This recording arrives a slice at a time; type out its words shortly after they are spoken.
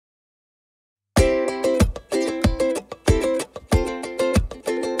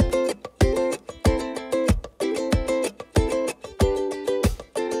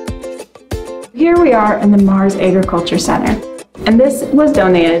we are in the Mars Agriculture Center. And this was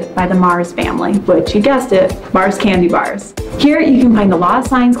donated by the Mars family, which, you guessed it, Mars candy bars. Here you can find a lot of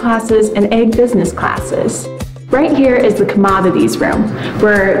science classes and ag business classes. Right here is the commodities room,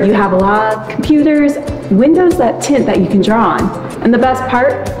 where you have a lot of computers, windows that tint that you can draw on. And the best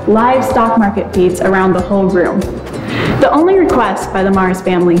part, live stock market feeds around the whole room. The only request by the Mars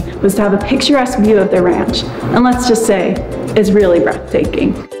family was to have a picturesque view of their ranch, and let's just say, it's really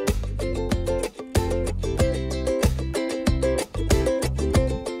breathtaking.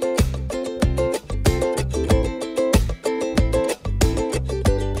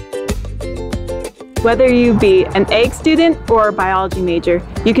 Whether you be an ag student or a biology major,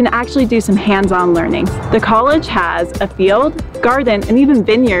 you can actually do some hands-on learning. The college has a field, garden, and even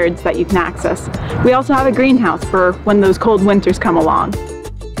vineyards that you can access. We also have a greenhouse for when those cold winters come along.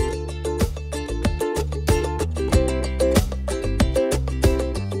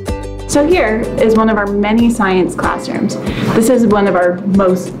 So here is one of our many science classrooms. This is one of our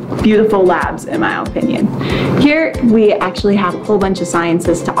most beautiful labs, in my opinion. Here we actually have a whole bunch of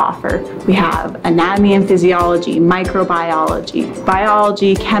sciences to offer. We have anatomy and physiology, microbiology,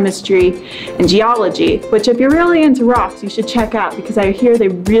 biology, chemistry, and geology, which if you're really into rocks, you should check out because I hear they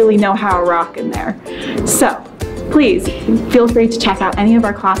really know how to rock in there. So please feel free to check out any of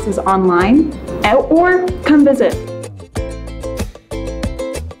our classes online or come visit.